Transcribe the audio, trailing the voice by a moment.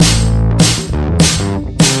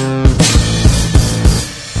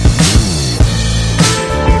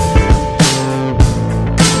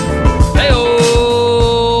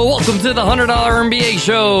to the $100 MBA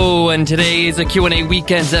Show, and today is a Q&A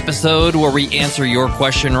Weekends episode where we answer your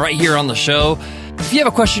question right here on the show. If you have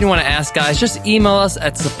a question you want to ask, guys, just email us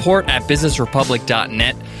at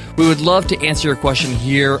support@businessrepublic.net. We would love to answer your question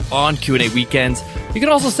here on Q&A Weekends. You can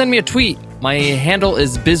also send me a tweet. My handle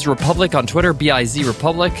is BizRepublic on Twitter,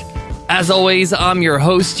 BIZRepublic. As always, I'm your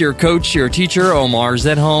host, your coach, your teacher, Omar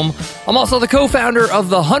Zenhom. I'm also the co-founder of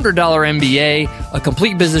the $100 MBA, a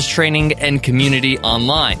complete business training and community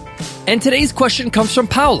online. And today's question comes from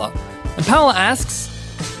Paula. And Paula asks,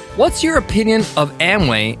 what's your opinion of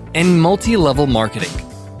Amway and multi-level marketing?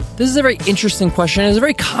 This is a very interesting question. It's a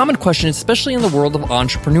very common question, especially in the world of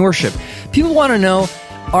entrepreneurship. People want to know,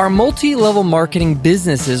 are multi-level marketing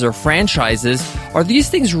businesses or franchises, are these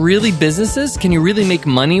things really businesses? Can you really make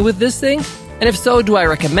money with this thing? And if so, do I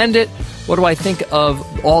recommend it? What do I think of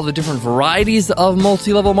all the different varieties of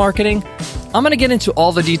multi-level marketing? I'm going to get into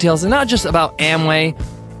all the details, and not just about Amway,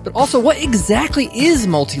 but also what exactly is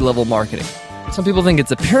multi-level marketing? Some people think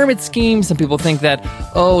it's a pyramid scheme. Some people think that,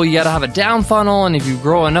 you got to have a down funnel, and if you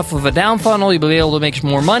grow enough of a down funnel, you'll be able to make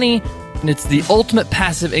more money, and it's the ultimate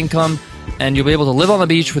passive income, and you'll be able to live on the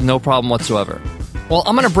beach with no problem whatsoever. Well,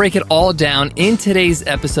 I'm going to break it all down in today's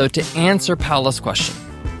episode to answer Paula's question.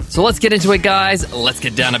 So let's get into it, guys. Let's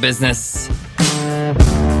get down to business.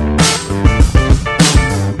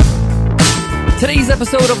 Today's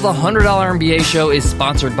episode of the $100 MBA Show is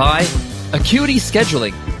sponsored by Acuity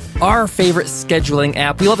Scheduling, our favorite scheduling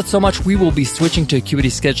app. We love it so much, we will be switching to Acuity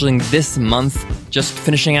Scheduling this month, just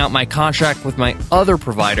finishing out my contract with my other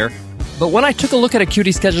provider. But when I took a look at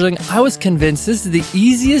Acuity Scheduling, I was convinced this is the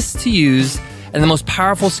easiest to use and the most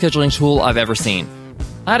powerful scheduling tool I've ever seen.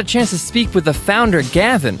 I had a chance to speak with the founder,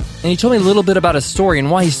 Gavin, and he told me a little bit about his story and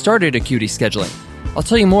why he started Acuity Scheduling. I'll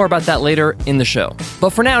tell you more about that later in the show.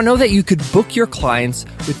 But for now, know that you could book your clients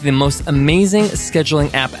with the most amazing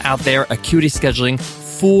scheduling app out there, Acuity Scheduling,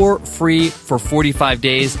 for free for 45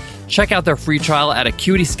 days. Check out their free trial at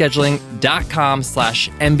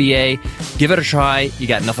acuityscheduling.com/MBA. Give it a try. You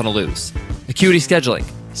got nothing to lose. Acuity Scheduling.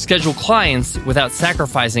 Schedule clients without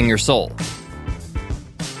sacrificing your soul.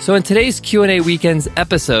 So in today's Q&A Weekends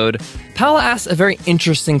episode, Paula asks a very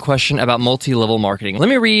interesting question about multi-level marketing. Let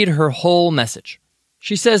me read her whole message.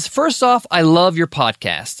 She says, first off, I love your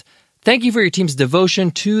podcast. Thank you for your team's devotion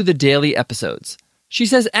to the daily episodes. She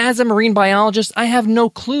says, as a marine biologist, I have no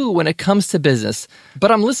clue when it comes to business, but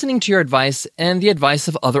I'm listening to your advice and the advice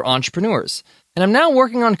of other entrepreneurs. And I'm now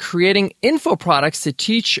working on creating info products to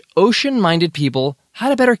teach ocean-minded people how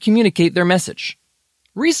to better communicate their message.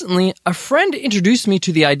 Recently, a friend introduced me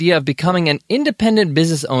to the idea of becoming an independent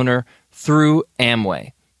business owner through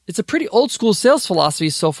Amway. It's a pretty old-school sales philosophy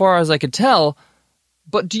so far as I could tell,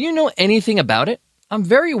 but do you know anything about it? I'm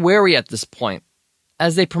very wary at this point,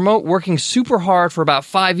 as they promote working super hard for about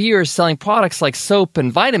 5 years selling products like soap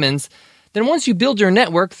and vitamins. Then once you build your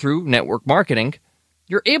network through network marketing,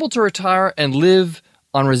 you're able to retire and live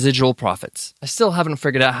on residual profits. I still haven't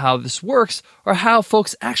figured out how this works or how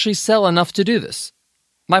folks actually sell enough to do this.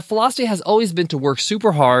 My philosophy has always been to work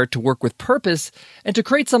super hard, to work with purpose, and to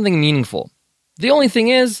create something meaningful. The only thing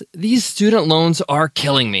is, these student loans are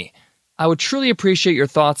killing me. I would truly appreciate your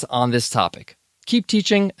thoughts on this topic. Keep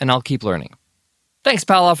teaching, and I'll keep learning. Thanks,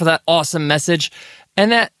 Paula, for that awesome message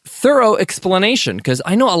and that thorough explanation, because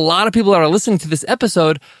I know a lot of people that are listening to this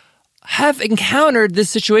episode have encountered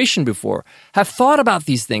this situation before, have thought about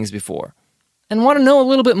these things before, and want to know a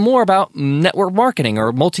little bit more about network marketing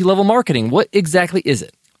or multi-level marketing. What exactly is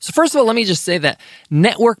it? So first of all, let me just say that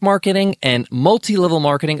network marketing and multi-level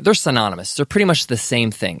marketing, they're synonymous. They're pretty much the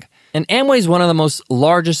same thing. And Amway is one of the most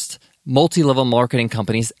largest multi-level marketing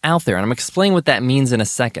companies out there, and I'm explaining what that means in a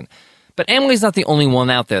second. But Amway is not the only one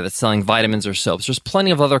out there that's selling vitamins or soaps. There's plenty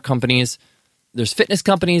of other companies. There's fitness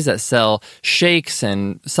companies that sell shakes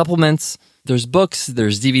and supplements. There's books.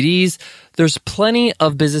 There's DVDs. There's plenty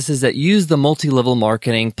of businesses that use the multi-level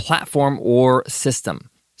marketing platform or system.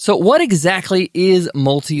 So what exactly is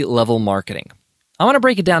multi-level marketing? I want to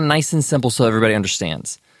break it down nice and simple so everybody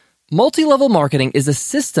understands. Multi-level marketing is a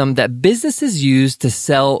system that businesses use to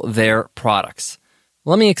sell their products.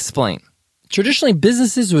 Let me explain. Traditionally,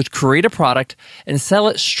 businesses would create a product and sell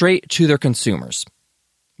it straight to their consumers,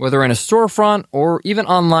 whether in a storefront or even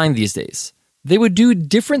online these days. They would do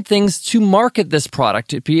different things to market this product,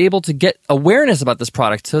 to be able to get awareness about this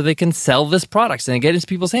product so they can sell this product and get it into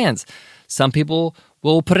people's hands. Some people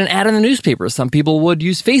will put an ad in the newspaper. Some people would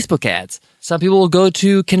use Facebook ads. Some people will go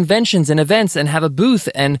to conventions and events and have a booth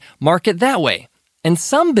and market that way. And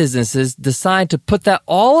some businesses decide to put that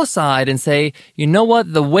all aside and say, you know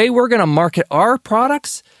what, the way we're going to market our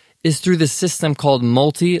products is through this system called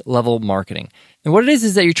multi-level marketing. And what it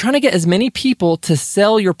is that you're trying to get as many people to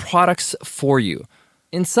sell your products for you.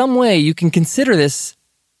 In some way, you can consider this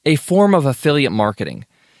a form of affiliate marketing,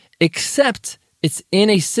 except it's in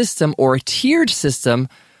a system or a tiered system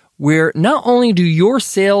where not only do your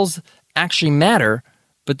sales actually matter,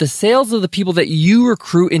 but the sales of the people that you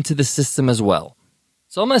recruit into the system as well.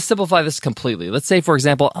 So I'm going to simplify this completely. Let's say, for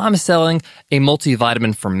example, I'm selling a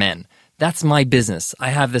multivitamin for men. That's my business. I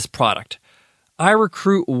have this product. I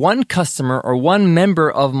recruit one customer or one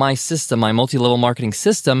member of my system, my multi-level marketing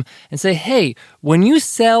system, and say, hey, when you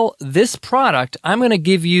sell this product, I'm going to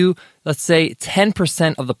give you, let's say,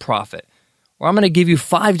 10% of the profit. Or I'm going to give you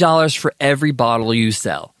 $5 for every bottle you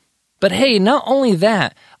sell. But hey, not only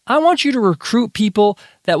that, I want you to recruit people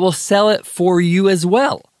that will sell it for you as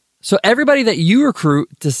well. So everybody that you recruit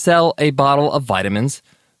to sell a bottle of vitamins,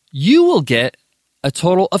 you will get a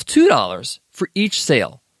total of $2 for each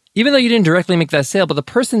sale. Even though you didn't directly make that sale, but the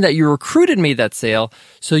person that you recruited made that sale,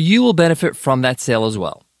 so you will benefit from that sale as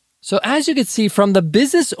well. So as you can see, from the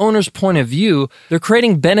business owner's point of view, they're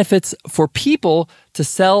creating benefits for people to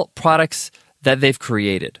sell products that they've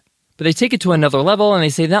created. But they take it to another level and they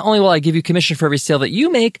say, not only will I give you commission for every sale that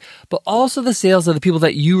you make, but also the sales of the people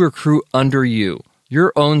that you recruit under you,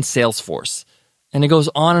 your own sales force. And it goes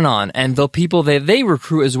on. And the people that they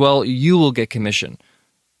recruit as well, you will get commission.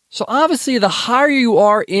 So obviously, the higher you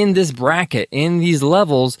are in this bracket, in these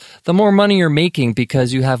levels, the more money you're making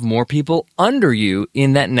because you have more people under you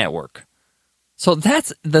in that network. So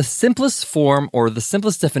that's the simplest form or the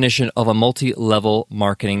simplest definition of a multi-level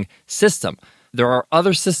marketing system. There are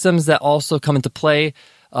other systems that also come into play.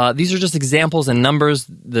 These are just examples and numbers.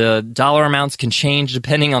 The dollar amounts can change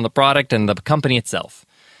depending on the product and the company itself.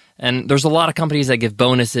 And there's a lot of companies that give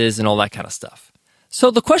bonuses and all that kind of stuff. So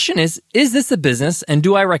the question is this a business and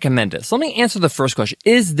do I recommend it? So let me answer the first question.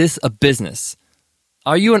 Is this a business?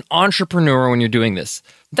 Are you an entrepreneur when you're doing this?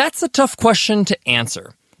 That's a tough question to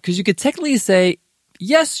answer because you could technically say,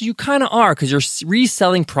 yes, you kind of are because you're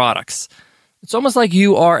reselling products. It's almost like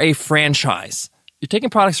you are a franchise. You're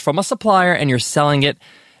taking products from a supplier and you're selling it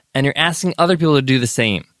and you're asking other people to do the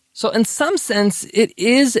same. So in some sense, it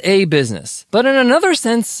is a business. But in another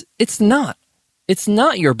sense, it's not. It's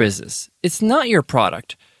not your business. It's not your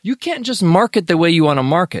product. You can't just market the way you want to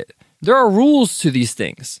market. There are rules to these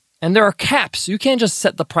things. And there are caps. You can't just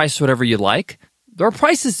set the price whatever you like. There are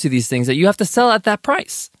prices to these things that you have to sell at that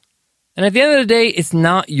price. And at the end of the day, it's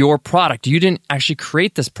not your product. You didn't actually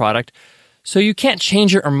create this product. So you can't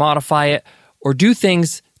change it or modify it or do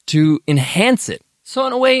things to enhance it. So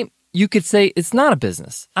in a way, you could say it's not a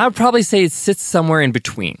business. I would probably say it sits somewhere in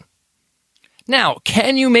between. Now,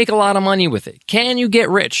 can you make a lot of money with it? Can you get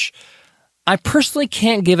rich? I personally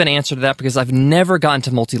can't give an answer to that because I've never gotten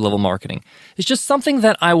to multi-level marketing. It's just something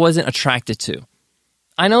that I wasn't attracted to.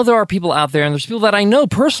 I know there are people out there, and there's people that I know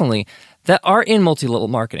personally that are in multi-level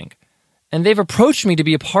marketing. And they've approached me to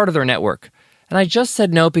be a part of their network. And I just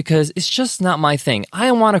said no because it's just not my thing.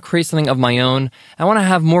 I want to create something of my own. I want to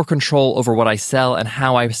have more control over what I sell and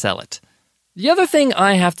how I sell it. The other thing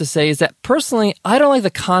I have to say is that personally, I don't like the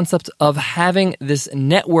concept of having this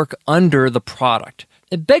network under the product.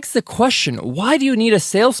 It begs the question, why do you need a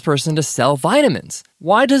salesperson to sell vitamins?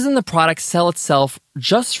 Why doesn't the product sell itself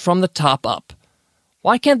just from the top up?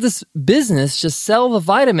 Why can't this business just sell the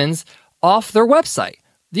vitamins off their website?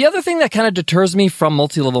 The other thing that kind of deters me from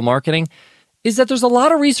multi-level marketing is that there's a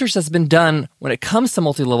lot of research that's been done when it comes to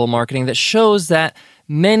multi-level marketing that shows that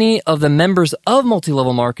many of the members of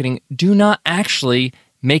multi-level marketing do not actually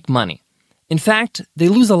make money. In fact, they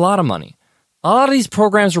lose a lot of money. A lot of these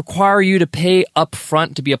programs require you to pay up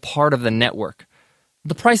front to be a part of the network.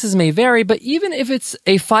 The prices may vary, but even if it's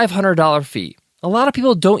a $500 fee, a lot of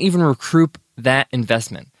people don't even recoup that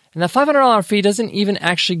investment. And that $500 fee doesn't even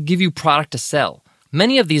actually give you product to sell.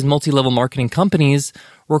 Many of these multi-level marketing companies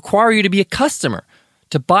require you to be a customer,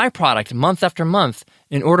 to buy product month after month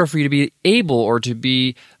in order for you to be able or to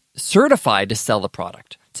be certified to sell the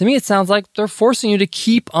product. To me, it sounds like they're forcing you to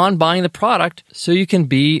keep on buying the product so you can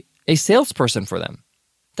be a salesperson for them.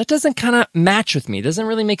 That doesn't kind of match with me. It doesn't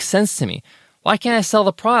really make sense to me. Why can't I sell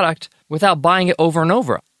the product without buying it over and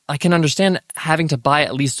over? I can understand having to buy it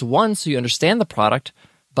at least once so you understand the product,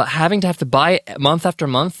 but having to have to buy it month after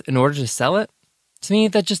month in order to sell it, to me,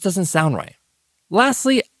 that just doesn't sound right.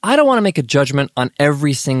 Lastly, I don't want to make a judgment on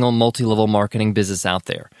every single multi-level marketing business out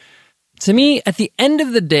there. To me, at the end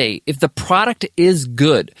of the day, if the product is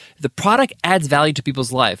good, if the product adds value to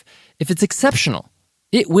people's life, if it's exceptional,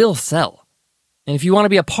 it will sell. And if you want to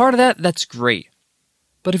be a part of that, that's great.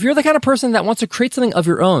 But if you're the kind of person that wants to create something of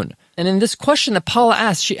your own, and in this question that Paula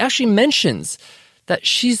asked, she actually mentions that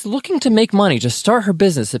she's looking to make money to start her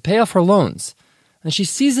business, to pay off her loans. And she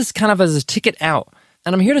sees this kind of as a ticket out.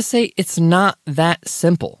 And I'm here to say it's not that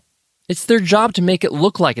simple. It's their job to make it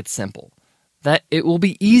look like it's simple, that it will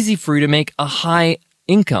be easy for you to make a high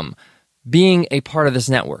income being a part of this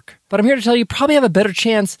network. But I'm here to tell you probably have a better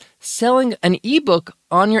chance selling an ebook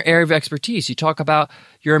on your area of expertise. You talk about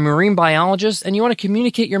you're a marine biologist and you want to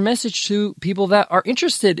communicate your message to people that are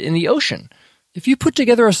interested in the ocean. If you put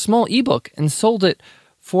together a small ebook and sold it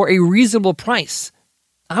for a reasonable price,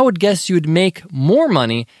 I would guess you would make more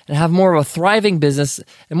money and have more of a thriving business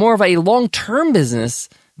and more of a long-term business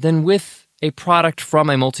than with a product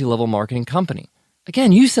from a multi-level marketing company.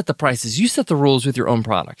 Again, you set the prices, you set the rules with your own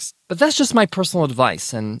products. But that's just my personal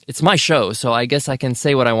advice, and it's my show, so I guess I can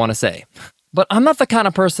say what I want to say. But I'm not the kind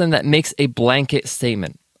of person that makes a blanket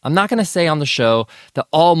statement. I'm not going to say on the show that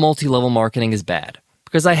all multi-level marketing is bad,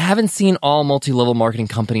 because I haven't seen all multi-level marketing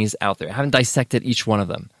companies out there. I haven't dissected each one of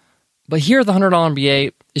them. But here at the $100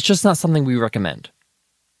 MBA, it's just not something we recommend.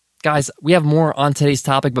 Guys, we have more on today's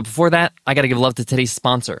topic, but before that, I got to give love to today's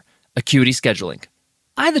sponsor, Acuity Scheduling.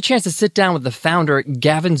 I had the chance to sit down with the founder,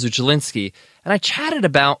 Gavin Zuchlinski, and I chatted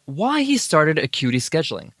about why he started Acuity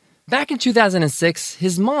Scheduling. Back in 2006,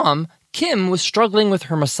 his mom, Kim, was struggling with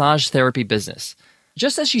her massage therapy business.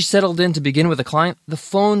 Just as she settled in to begin with a client, the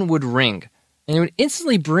phone would ring, and it would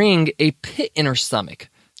instantly bring a pit in her stomach.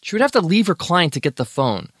 She would have to leave her client to get the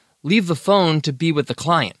phone, leave the phone to be with the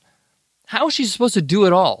client. How was she supposed to do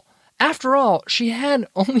it all? After all, she had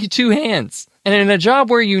only 2 hands. And in a job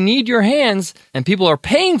where you need your hands and people are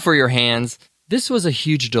paying for your hands, this was a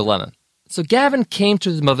huge dilemma. So Gavin came to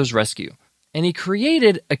his mother's rescue, and he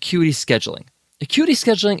created Acuity Scheduling. Acuity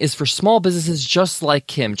Scheduling is for small businesses just like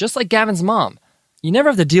Kim, just like Gavin's mom. You never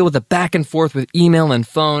have to deal with the back and forth with email and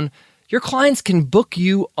phone. Your clients can book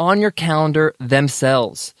you on your calendar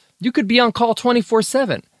themselves. You could be on call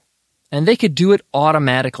 24/7, and they could do it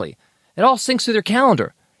automatically. It all syncs with your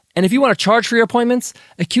calendar. And if you want to charge for your appointments,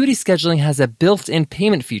 Acuity Scheduling has a built-in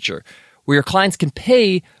payment feature where your clients can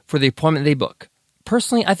pay for the appointment they book.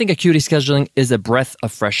 Personally, I think Acuity Scheduling is a breath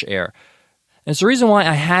of fresh air. And it's the reason why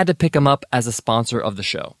I had to pick them up as a sponsor of the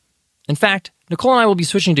show. In fact, Nicole and I will be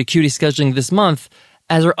switching to Acuity Scheduling this month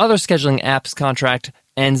as our other scheduling app's contract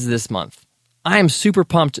ends this month. I am super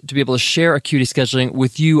pumped to be able to share Acuity Scheduling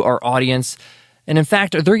with you, our audience. And in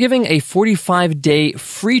fact, they're giving a 45-day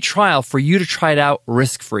free trial for you to try it out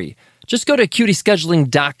risk-free. Just go to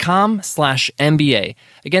acuityscheduling.com/MBA.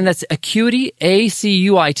 Again, that's Acuity,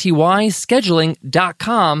 A-C-U-I-T-Y,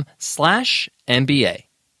 scheduling.com/MBA.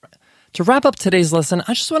 To wrap up today's lesson,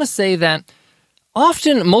 I just want to say that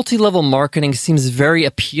often multi-level marketing seems very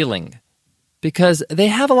appealing because they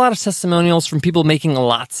have a lot of testimonials from people making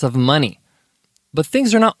lots of money. But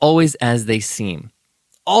things are not always as they seem.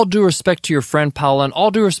 All due respect to your friend Paula, and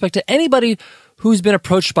all due respect to anybody who's been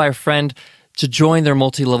approached by a friend to join their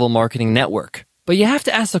multi-level marketing network. But you have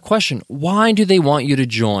to ask the question, why do they want you to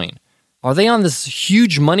join? Are they on this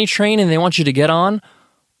huge money train and they want you to get on?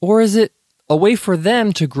 Or is it a way for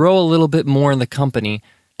them to grow a little bit more in the company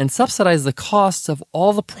and subsidize the costs of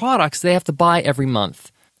all the products they have to buy every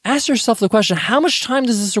month? Ask yourself the question, how much time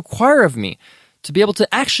does this require of me to be able to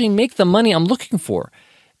actually make the money I'm looking for?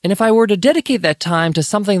 And if I were to dedicate that time to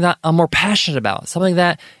something that I'm more passionate about, something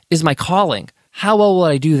that is my calling, how well will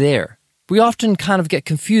I do there? We often kind of get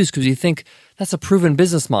confused because we think that's a proven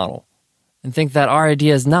business model and think that our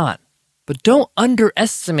idea is not. But don't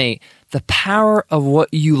underestimate the power of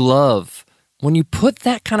what you love. When you put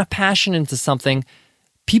that kind of passion into something,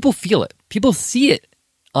 people feel it. People see it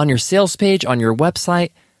on your sales page, on your website,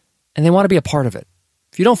 and they want to be a part of it.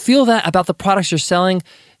 If you don't feel that about the products you're selling,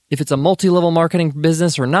 if it's a multi-level marketing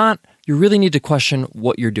business or not, you really need to question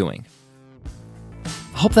what you're doing.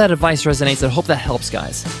 I hope that advice resonates. I hope that helps,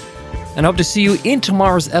 guys. And I hope to see you in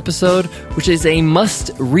tomorrow's episode, which is a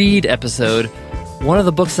must-read episode. One of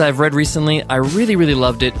the books that I've read recently, I really, really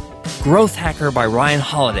loved it, Growth Hacker by Ryan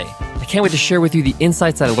Holiday. I can't wait to share with you the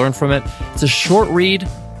insights that I learned from it. It's a short read,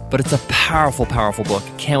 but it's a powerful, powerful book.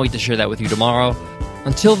 Can't wait to share that with you tomorrow.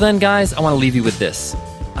 Until then, guys, I want to leave you with this.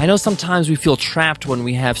 I know sometimes we feel trapped when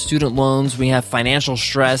we have student loans, we have financial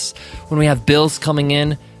stress, when we have bills coming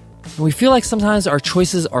in, and we feel like sometimes our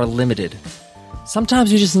choices are limited.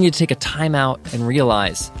 Sometimes you just need to take a time out and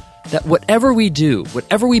realize that whatever we do,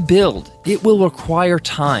 whatever we build, it will require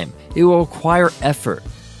time. It will require effort.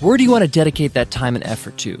 Where do you want to dedicate that time and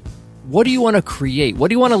effort to? What do you want to create? What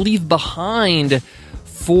do you want to leave behind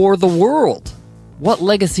for the world? What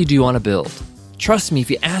legacy do you want to build? Trust me, if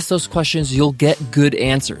you ask those questions, you'll get good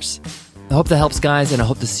answers. I hope that helps, guys, and I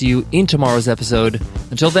hope to see you in tomorrow's episode.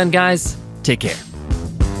 Until then, guys, take care.